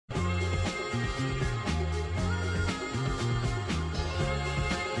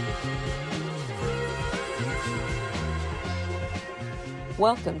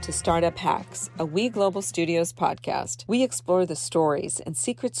Welcome to Startup Hacks, a We Global Studios podcast. We explore the stories and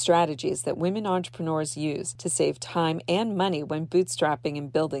secret strategies that women entrepreneurs use to save time and money when bootstrapping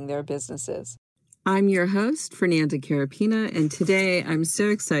and building their businesses. I'm your host, Fernanda Carapina, and today I'm so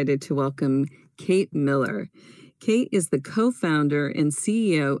excited to welcome Kate Miller. Kate is the co-founder and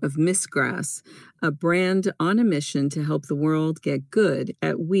CEO of Miss Grass, a brand on a mission to help the world get good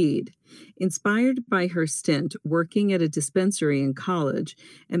at weed. Inspired by her stint working at a dispensary in college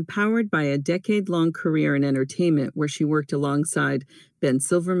and powered by a decade-long career in entertainment where she worked alongside Ben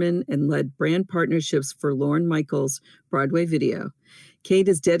Silverman and led brand partnerships for Lorne Michaels' Broadway Video, Kate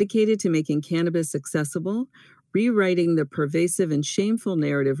is dedicated to making cannabis accessible, rewriting the pervasive and shameful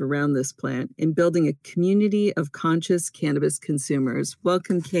narrative around this plant, and building a community of conscious cannabis consumers.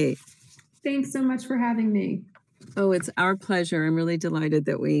 Welcome, Kate. Thanks so much for having me. Oh, it's our pleasure. I'm really delighted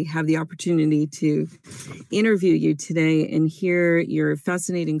that we have the opportunity to interview you today and hear your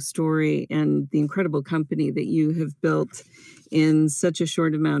fascinating story and the incredible company that you have built in such a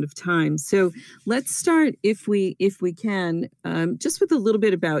short amount of time. So let's start, if we can, just with a little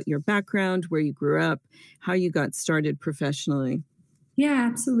bit about your background, where you grew up, how you got started professionally. Yeah,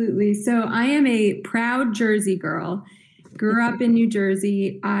 absolutely. So I am a proud Jersey girl. Grew up in New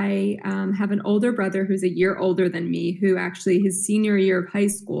Jersey. I have an older brother who's a year older than me, who actually his senior year of high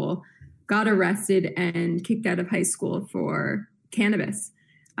school got arrested and kicked out of high school for cannabis.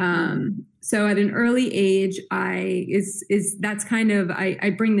 So at an early age, I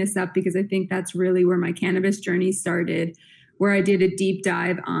bring this up because I think that's really where my cannabis journey started, where I did a deep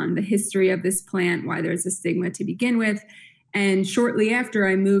dive on the history of this plant, why there's a stigma to begin with. And shortly after,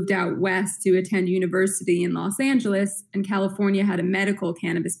 I moved out west to attend university in Los Angeles, and California had a medical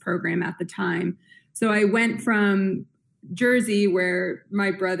cannabis program at the time. So I went from Jersey, where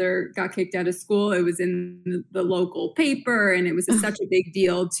my brother got kicked out of school. It was in the local paper, and it was such a big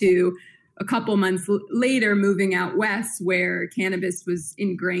deal, to a couple months later moving out west, where cannabis was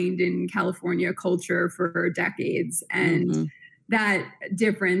ingrained in California culture for decades. And that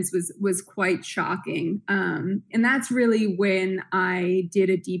difference was quite shocking. And that's really when I did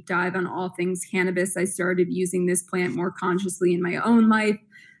a deep dive on all things cannabis. I started using this plant more consciously in my own life.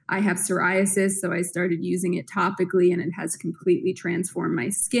 I have psoriasis, so I started using it topically, and it has completely transformed my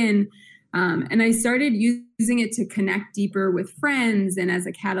skin. And I started using it to connect deeper with friends and as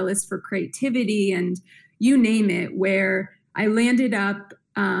a catalyst for creativity and you name it, where I landed up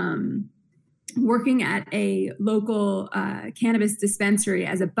working at a local cannabis dispensary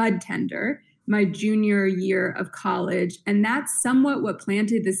as a bud tender my junior year of college. And that's somewhat what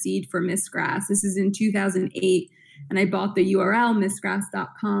planted the seed for Miss Grass. This is in 2008. And I bought the URL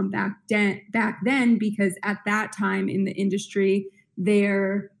missgrass.com back then because at that time in the industry,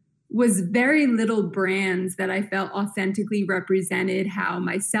 there was very little brands that I felt authentically represented how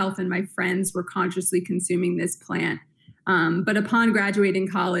myself and my friends were consciously consuming this plant. But upon graduating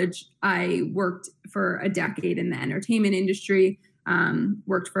college, I worked for a decade in the entertainment industry,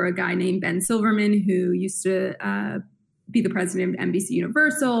 worked for a guy named Ben Silverman, who used to be the president of NBC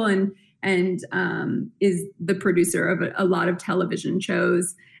Universal and is the producer of a lot of television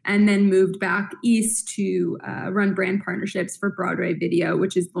shows, and then moved back east to run brand partnerships for Broadway Video,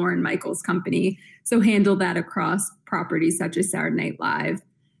 which is Lorne Michaels' company. So handled that across properties such as Saturday Night Live.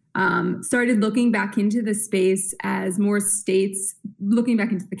 Started looking back into the space as more states, looking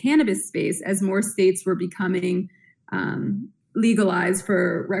back into the cannabis space as more states were becoming legalized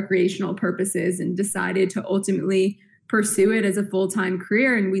for recreational purposes, and decided to ultimately pursue it as a full-time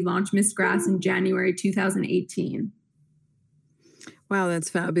career. And we launched Miss Grass in January 2018. Wow, that's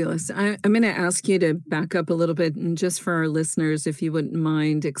fabulous. I'm going to ask you to back up a little bit, and just for our listeners, if you wouldn't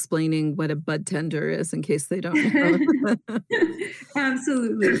mind explaining what a bud tender is in case they don't know.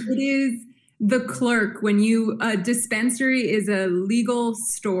 Absolutely. It is the clerk. A dispensary is a legal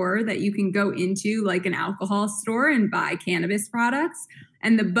store that you can go into, like an alcohol store, and buy cannabis products.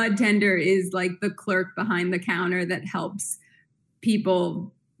 And the bud tender is like the clerk behind the counter that helps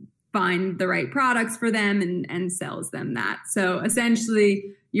people find the right products for them and sells them that. So essentially,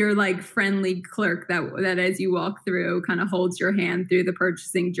 you're like friendly clerk that as you walk through kind of holds your hand through the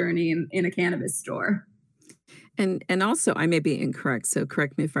purchasing journey in a cannabis store. And also, I may be incorrect, so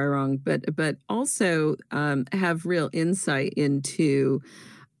correct me if I'm wrong, but also have real insight into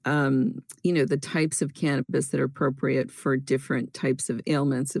the types of cannabis that are appropriate for different types of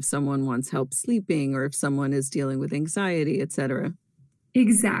ailments. If someone wants help sleeping, or if someone is dealing with anxiety, et cetera.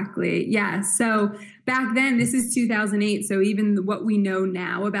 Exactly. Yeah. So back then, this is 2008. So even what we know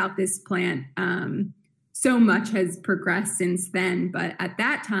now about this plant, so much has progressed since then. But at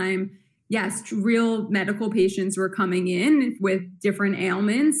that time, yes, real medical patients were coming in with different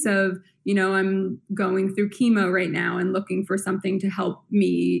ailments of, I'm going through chemo right now and looking for something to help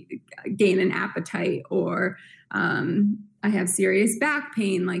me gain an appetite, or I have serious back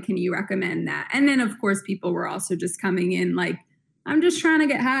pain. Like, can you recommend that? And then, of course, people were also just coming in like, I'm just trying to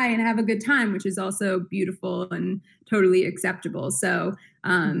get high and have a good time, which is also beautiful and totally acceptable. So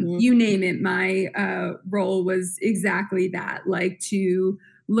you name it, my role was exactly that, like to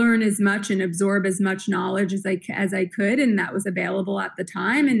learn as much and absorb as much knowledge as I could, and that was available at the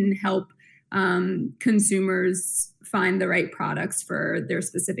time, and help consumers find the right products for their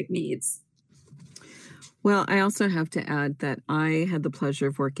specific needs. Well, I also have to add that I had the pleasure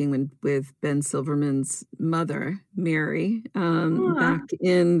of working with Ben Silverman's mother, Mary, back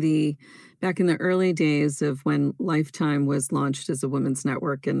in the early days of when Lifetime was launched as a women's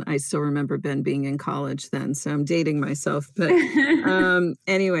network, and I still remember Ben being in college then. So I'm dating myself, but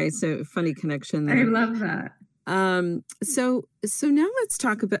anyway, so funny connection there. I love that. So now let's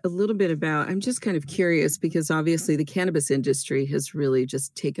talk a little bit about, I'm just kind of curious because obviously the cannabis industry has really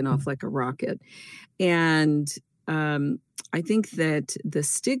just taken off like a rocket. And I think that the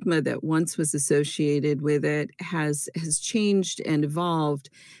stigma that once was associated with it has changed and evolved.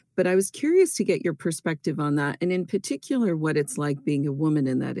 But I was curious to get your perspective on that, and in particular, what it's like being a woman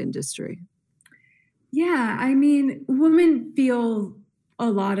in that industry. Yeah, I mean, women feel a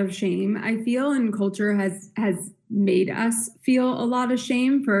lot of shame, I feel, and culture has made us feel a lot of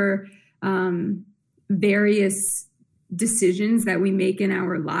shame for various decisions that we make in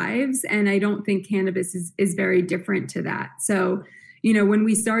our lives. And I don't think cannabis is very different to that. So, when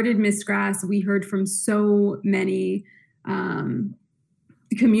we started Miss Grass, we heard from so many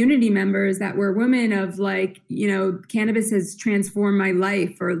community members that were women of like, cannabis has transformed my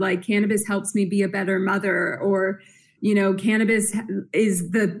life, or like cannabis helps me be a better mother, or cannabis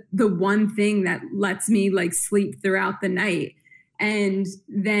is the one thing that lets me like sleep throughout the night. And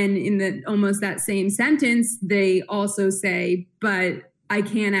then in almost that same sentence, they also say, but I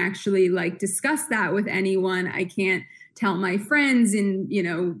can't actually like discuss that with anyone. I can't tell my friends, and,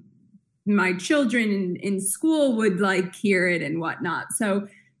 my children in school would like hear it and whatnot. So,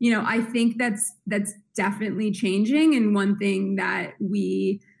 I think that's definitely changing. And one thing that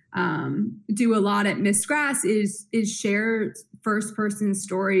we do a lot at Miss Grass is share first person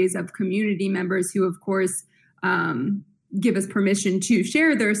stories of community members who, of course, give us permission to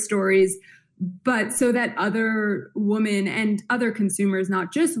share their stories, but so that other women and other consumers,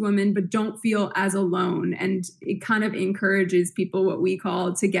 not just women, but don't feel as alone. And it kind of encourages people, what we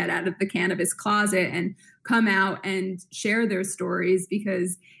call, to get out of the cannabis closet and come out and share their stories,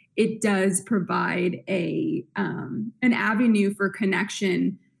 because it does provide an avenue for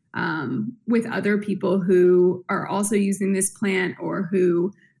connection with other people who are also using this plant, or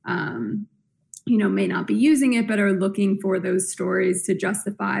who may not be using it, but are looking for those stories to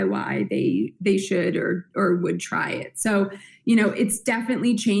justify why they should or would try it. So, it's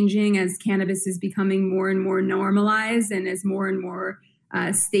definitely changing as cannabis is becoming more and more normalized, and as more and more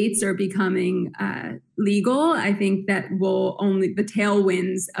states are becoming legal. I think that the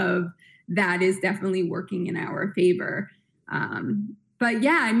tailwinds of that is definitely working in our favor. But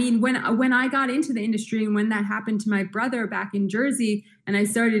yeah, I mean, when I got into the industry, and when that happened to my brother back in Jersey, and I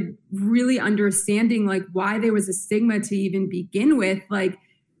started really understanding like why there was a stigma to even begin with, like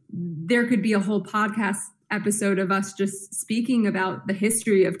there could be a whole podcast episode of us just speaking about the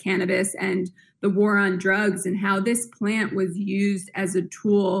history of cannabis and the war on drugs, and how this plant was used as a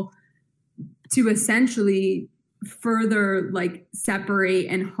tool to essentially further like separate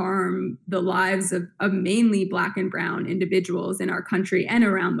and harm the lives of mainly Black and brown individuals in our country and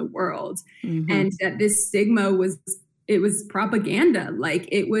around the world. Mm-hmm. And that this stigma was propaganda. Like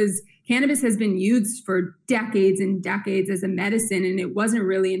cannabis has been used for decades and decades as a medicine. And it wasn't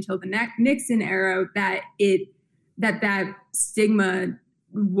really until the Nixon era that that stigma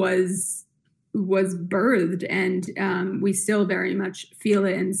was birthed. And we still very much feel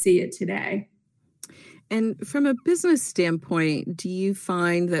it and see it today. And from a business standpoint, do you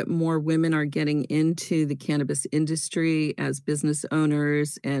find that more women are getting into the cannabis industry as business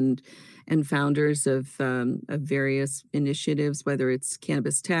owners and founders of various initiatives, whether it's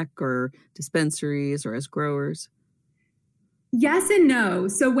cannabis tech or dispensaries or as growers? Yes and no.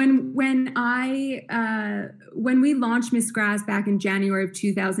 So when we launched Miss Grass back in January of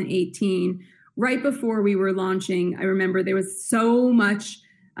 2018, right before we were launching, I remember there was so much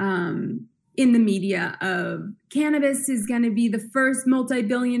in the media of cannabis is going to be the first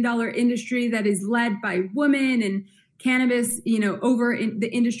multi-billion-dollar industry that is led by women, and cannabis, the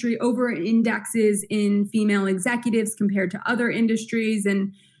industry over indexes in female executives compared to other industries.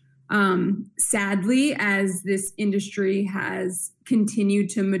 And Sadly, as this industry has continued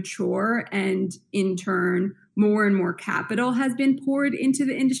to mature and in turn, more and more capital has been poured into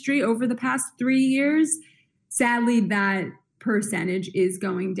the industry over the past 3 years, sadly, that percentage is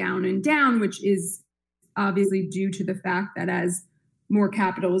going down and down, which is obviously due to the fact that as more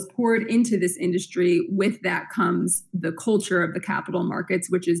capital is poured into this industry, with that comes the culture of the capital markets,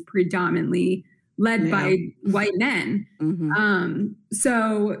 which is predominantly led by white men.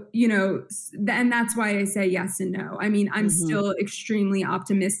 So, and that's why I say yes and no. I mean, I'm still extremely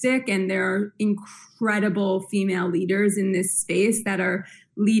optimistic, and there are incredible female leaders in this space that are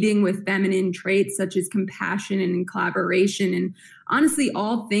leading with feminine traits such as compassion and collaboration, and honestly,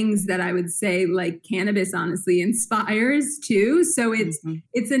 all things that I would say like cannabis honestly inspires too. So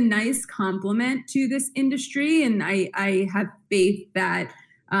it's a nice complement to this industry. And I have faith that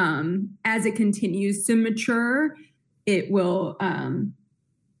as it continues to mature, it will,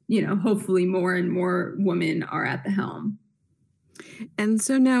 hopefully more and more women are at the helm. And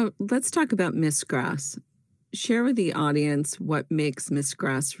so now let's talk about Miss Grass. Share with the audience what makes Miss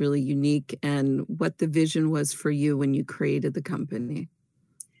Grass really unique and what the vision was for you when you created the company.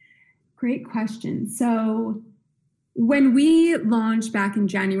 Great question. So when we launched back in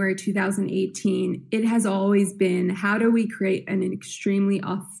January 2018, it has always been, how do we create an extremely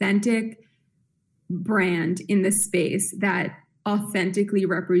authentic brand in the space that authentically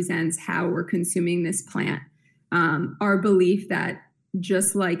represents how we're consuming this plant? Our belief that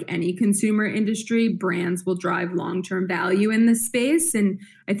just like any consumer industry, brands will drive long-term value in this space. And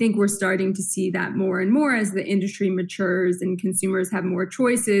I think we're starting to see that more and more as the industry matures and consumers have more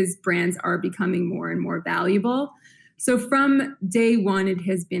choices, brands are becoming more and more valuable. So from day one, it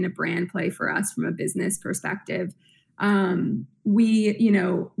has been a brand play for us from a business perspective. What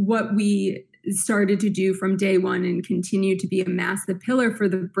we started to do from day one and continue to be a massive pillar for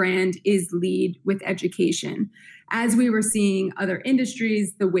the brand is lead with education. As we were seeing other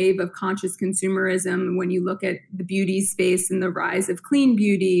industries, the wave of conscious consumerism, when you look at the beauty space and the rise of clean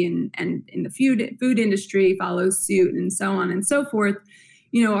beauty and in the food industry follows suit and so on and so forth,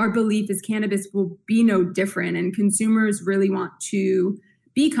 our belief is cannabis will be no different, and consumers really want to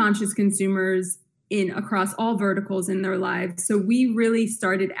be conscious consumers across all verticals in their lives. So we really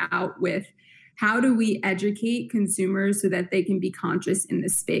started out with, how do we educate consumers so that they can be conscious in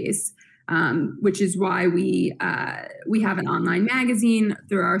this space? Which is why we have an online magazine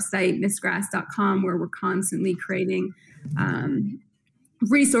through our site, missgrass.com, where we're constantly creating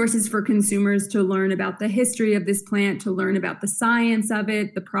resources for consumers to learn about the history of this plant, to learn about the science of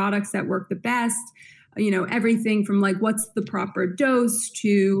it, the products that work the best, everything from like what's the proper dose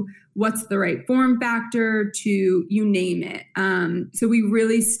to what's the right form factor to you name it. So we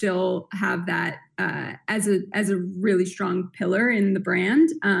really still have that as a really strong pillar in the brand.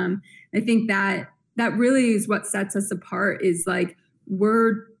 I think that really is what sets us apart, is like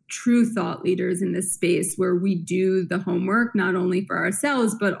we're true thought leaders in this space where we do the homework, not only for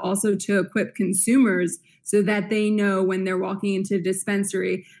ourselves, but also to equip consumers so that they know when they're walking into a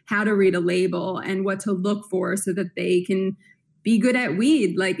dispensary how to read a label and what to look for so that they can be good at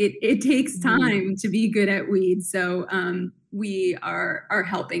weed. Like it takes time to be good at weed. So we are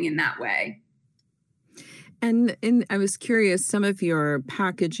helping in that way. And I was curious, some of your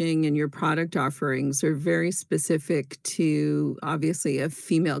packaging and your product offerings are very specific to, obviously, a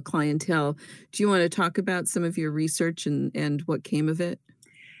female clientele. Do you want to talk about some of your research and what came of it?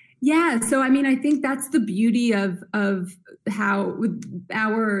 Yeah. So, I mean, I think that's the beauty of how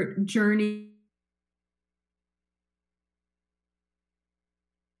our journey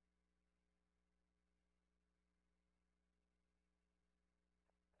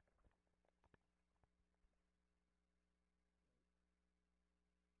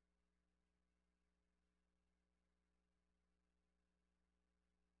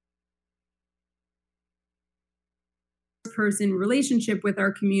person relationship with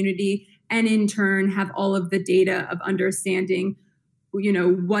our community, and in turn have all of the data of understanding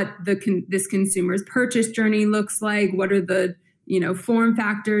what this consumer's purchase journey looks like, what are the form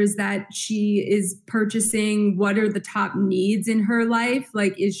factors that she is purchasing, what are the top needs in her life,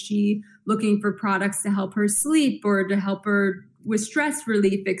 like is she looking for products to help her sleep or to help her with stress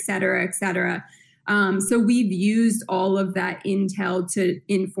relief, et cetera, et cetera. So we've used all of that intel to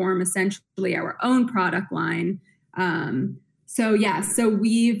inform essentially our own product line. So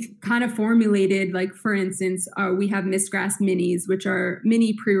we've kind of formulated, like, for instance, we have Miss Grass Minis, which are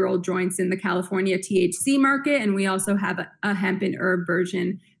mini pre-roll joints in the California THC market. And we also have a hemp and herb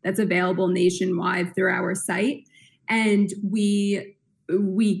version that's available nationwide through our site. And we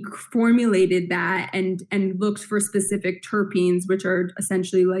formulated that and looked for specific terpenes, which are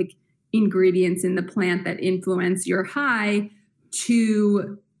essentially like ingredients in the plant that influence your high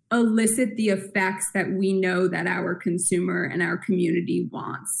to elicit the effects that we know that our consumer and our community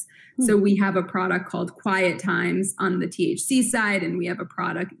wants. So we have a product called Quiet Times on the THC side, and we have a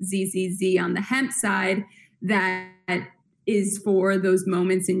product ZZZ on the hemp side that is for those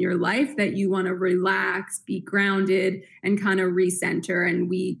moments in your life that you want to relax, be grounded, and kind of recenter. And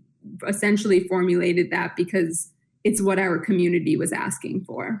we essentially formulated that because it's what our community was asking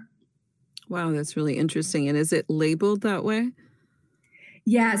for. Wow, that's really interesting. And is it labeled that way?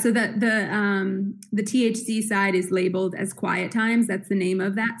 Yeah, so the THC side is labeled as Quiet Times. That's the name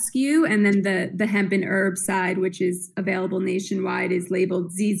of that SKU. And then the hemp and herb side, which is available nationwide, is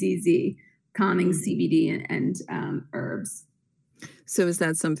labeled ZZZ, calming CBD and herbs. So is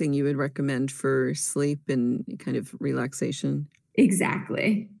that something you would recommend for sleep and kind of relaxation?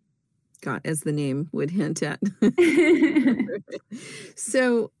 Exactly. As the name would hint at.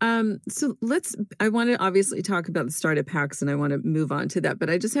 So I want to obviously talk about the startup hacks, and I want to move on to that.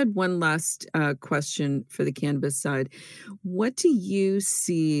 But I just had one last question for the cannabis side. What do you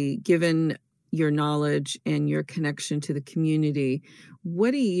see, given your knowledge and your connection to the community,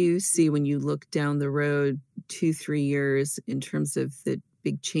 what do you see when you look down the road 2-3 years in terms of the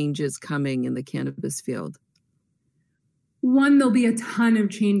big changes coming in the cannabis field? One, there'll be a ton of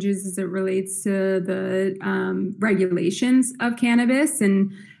changes as it relates to the regulations of cannabis.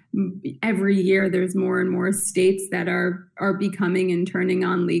 And every year there's more and more states that are becoming and turning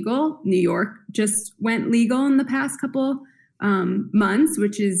on legal. New York just went legal in the past couple months,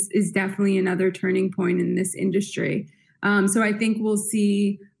 which is definitely another turning point in this industry. So I think we'll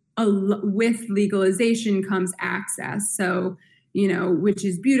see with legalization comes access. So which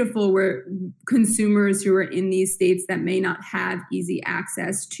is beautiful, where consumers who are in these states that may not have easy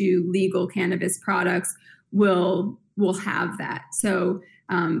access to legal cannabis products will have that. So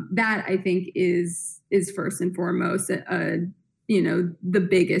that I think is first and foremost. The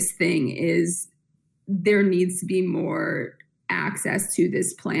biggest thing is there needs to be more access to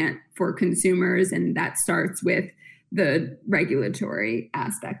this plant for consumers, and that starts with the regulatory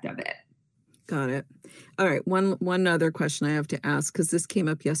aspect of it. Got it. All right. One other question I have to ask, because this came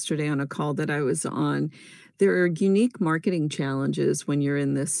up yesterday on a call that I was on. There are unique marketing challenges when you're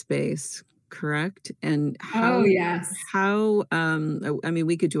in this space, correct? And oh, yes.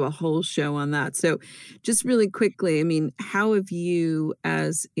 We could do a whole show on that. So just really quickly, how have you,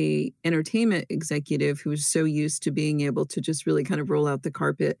 as a entertainment executive who is so used to being able to just really kind of roll out the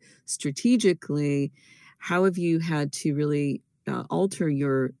carpet strategically, how have you had to really alter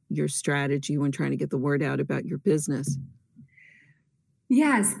your strategy when trying to get the word out about your business?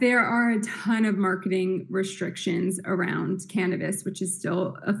 Yes, there are a ton of marketing restrictions around cannabis, which is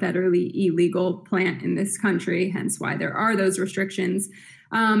still a federally illegal plant in this country, hence why there are those restrictions.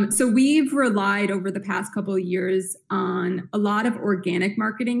 So we've relied over the past couple of years on a lot of organic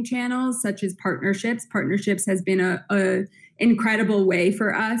marketing channels, such as partnerships. Partnerships has been a incredible way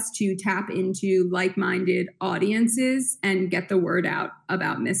for us to tap into like-minded audiences and get the word out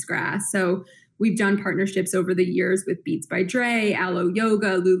about Miss Grass. So we've done partnerships over the years with Beats by Dre, Aloe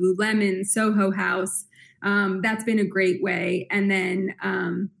Yoga, Lululemon, Soho House. That's been a great way. And then,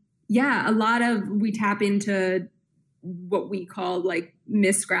 we tap into what we call like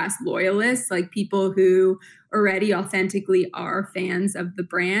Miss Grass loyalists, like people who already authentically are fans of the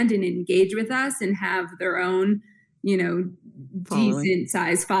brand and engage with us and have their own, decent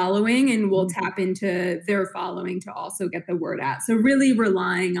size following, and we'll tap into their following to also get the word out. So really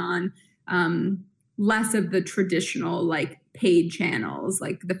relying on less of the traditional like paid channels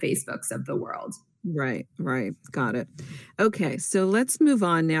like the Facebooks of the world. Right. Got it. Okay, so let's move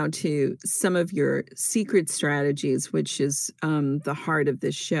on now to some of your secret strategies, which is the heart of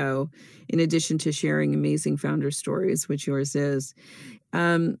this show, in addition to sharing amazing founder stories, which yours is.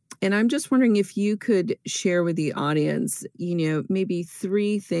 And I'm just wondering if you could share with the audience, maybe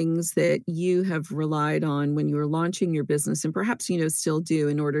 3 things that you have relied on when you were launching your business, and perhaps, still do,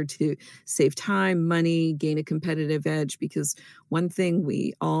 in order to save time, money, gain a competitive edge, because one thing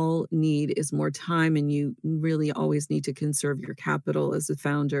we all need is more time, and you really always need to conserve your capital as a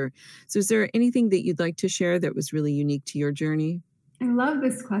founder. So is there anything that you'd like to share that was really unique to your journey? I love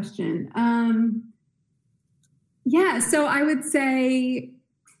this question. So I would say,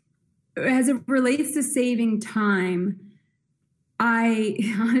 as it relates to saving time,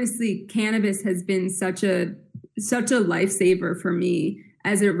 cannabis has been such a lifesaver for me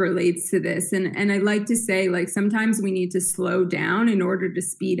as it relates to this. And I like to say, like, sometimes we need to slow down in order to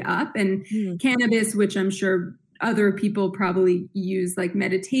speed up. And cannabis, which I'm sure other people probably use like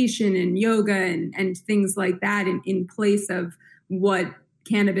meditation and yoga and things like that in place of what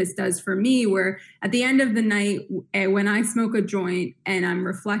cannabis does for me, where at the end of the night, when I smoke a joint and I'm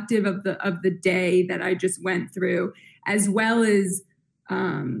reflective of the day that I just went through, as well as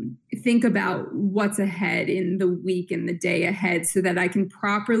think about what's ahead in the week and the day ahead so that I can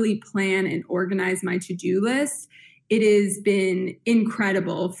properly plan and organize my to-do list. It has been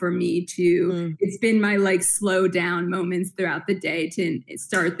incredible for me it's been my like slow down moments throughout the day to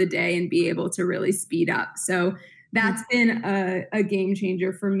start the day and be able to really speed up. So that's been a game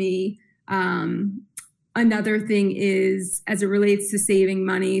changer for me. Another thing is, as it relates to saving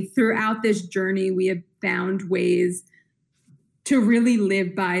money, throughout this journey, we have found ways to really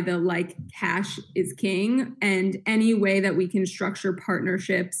live by the like cash is king, and any way that we can structure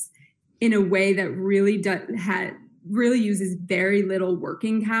partnerships in a way that really really uses very little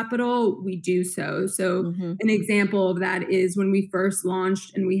working capital, we do so. So an example of that is when we first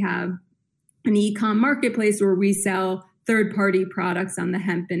launched, and we have an e-com marketplace where we sell third-party products on the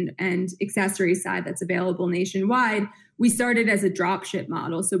hemp and accessory side that's available nationwide. We started as a drop ship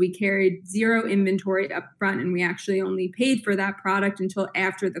model. So we carried zero inventory up front, and we actually only paid for that product until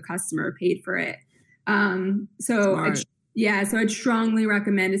after the customer paid for it. So I'd strongly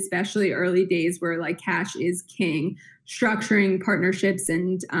recommend, especially early days where like cash is king, structuring partnerships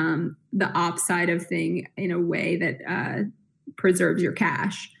and the ops side of thing in a way that preserves your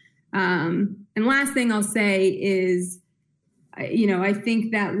cash. And last thing I'll say is, I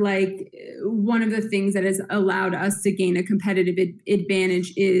think that like one of the things that has allowed us to gain a competitive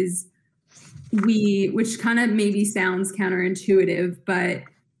advantage is which kind of maybe sounds counterintuitive, but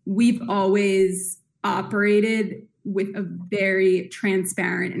we've always operated with a very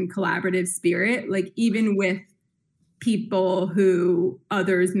transparent and collaborative spirit, like even with people who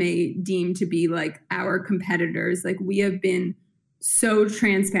others may deem to be like our competitors. Like we have been so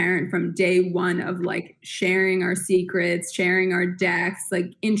transparent from day one of like sharing our secrets, sharing our decks,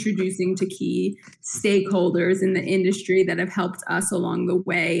 like introducing to key stakeholders in the industry that have helped us along the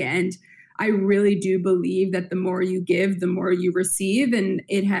way. And I really do believe that the more you give, the more you receive. And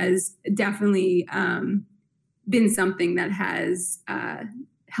it has definitely been something that has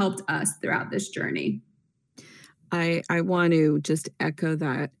helped us throughout this journey. I want to just echo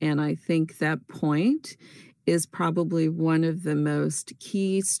that. And I think that point is probably one of the most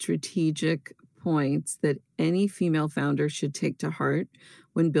key strategic points that any female founder should take to heart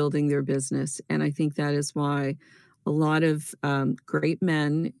when building their business. And I think that is why a lot of great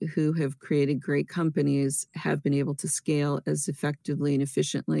men who have created great companies have been able to scale as effectively and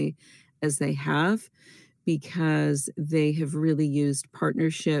efficiently as they have, because they have really used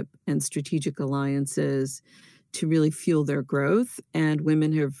partnership and strategic alliances to really fuel their growth. And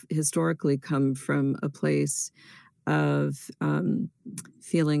women have historically come from a place of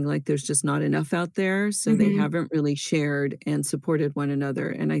feeling like there's just not enough out there. So they haven't really shared and supported one another.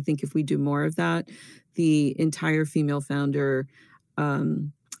 And I think if we do more of that, the entire female founder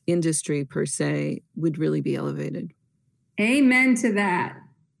industry per se would really be elevated. Amen to that.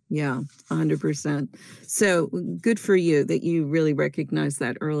 Yeah, 100%. So good for you that you really recognize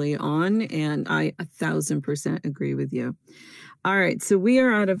that early on. And I 1,000% agree with you. All right. So we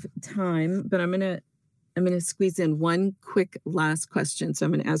are out of time, but I'm going to squeeze in one quick last question. So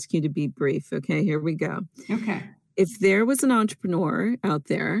I'm going to ask you to be brief. Okay, here we go. Okay. If there was an entrepreneur out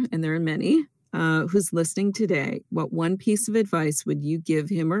there, and there are many, who's listening today, what one piece of advice would you give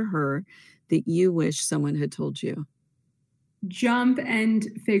him or her that you wish someone had told you? Jump and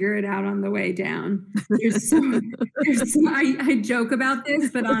figure it out on the way down. I joke about this,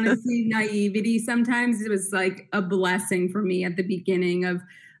 but honestly, naivety sometimes it was like a blessing for me at the beginning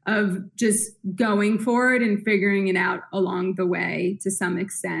of just going for it and figuring it out along the way to some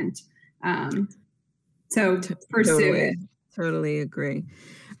extent. So pursue it. Totally agree.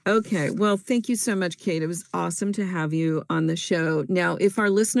 Okay. Well, thank you so much, Kate. It was awesome to have you on the show. Now, if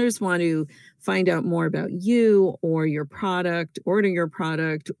our listeners want to find out more about you or your product, order your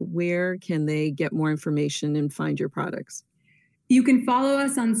product, where can they get more information and find your products? You can follow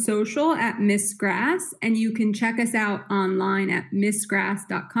us on social at Miss Grass, and you can check us out online at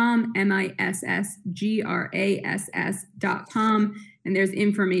missgrass.com, MISSGRASS.com. And there's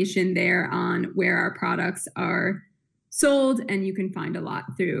information there on where our products are sold, and you can find a lot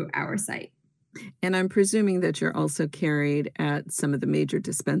through our site. And I'm presuming that you're also carried at some of the major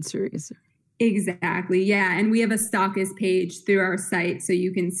dispensaries. Exactly. Yeah. And we have a stockist page through our site, so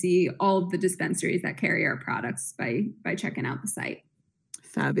you can see all of the dispensaries that carry our products by checking out the site.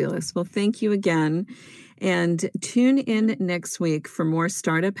 Fabulous. Well, thank you again. And tune in next week for more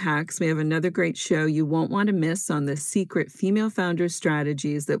startup hacks. We have another great show you won't want to miss on the secret female founder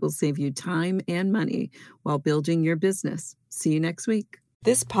strategies that will save you time and money while building your business. See you next week.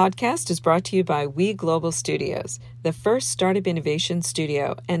 This podcast is brought to you by We Global Studios, the first startup innovation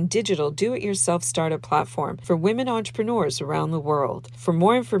studio and digital do-it-yourself startup platform for women entrepreneurs around the world. For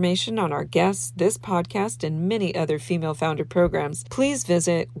more information on our guests, this podcast, and many other female founder programs, please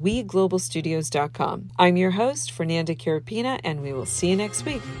visit weglobalstudios.com. I'm your host, Fernanda Carapina, and we will see you next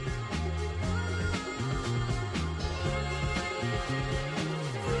week.